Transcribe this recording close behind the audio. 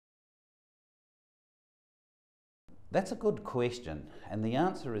That's a good question, and the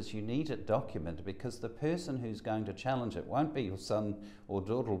answer is you need it documented, because the person who's going to challenge it won't be your son or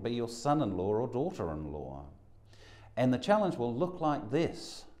daughter, it'll be your son-in-law or daughter-in-law. And the challenge will look like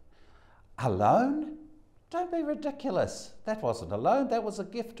this. A loan? Don't be ridiculous. That wasn't a loan, that was a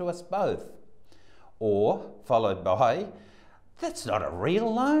gift to us both. Or, followed by, that's not a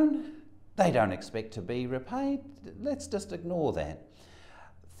real loan. They don't expect to be repaid. Let's just ignore that.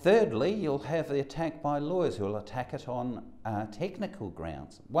 Thirdly, you'll have the attack by lawyers who will attack it on technical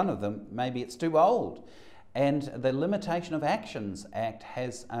grounds. One of them, maybe it's too old, and the Limitation of Actions Act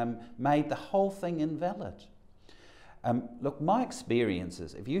has made the whole thing invalid. Look, my experience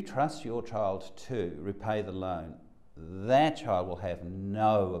is if you trust your child to repay the loan, that child will have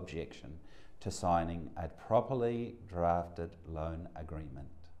no objection to signing a properly drafted loan agreement.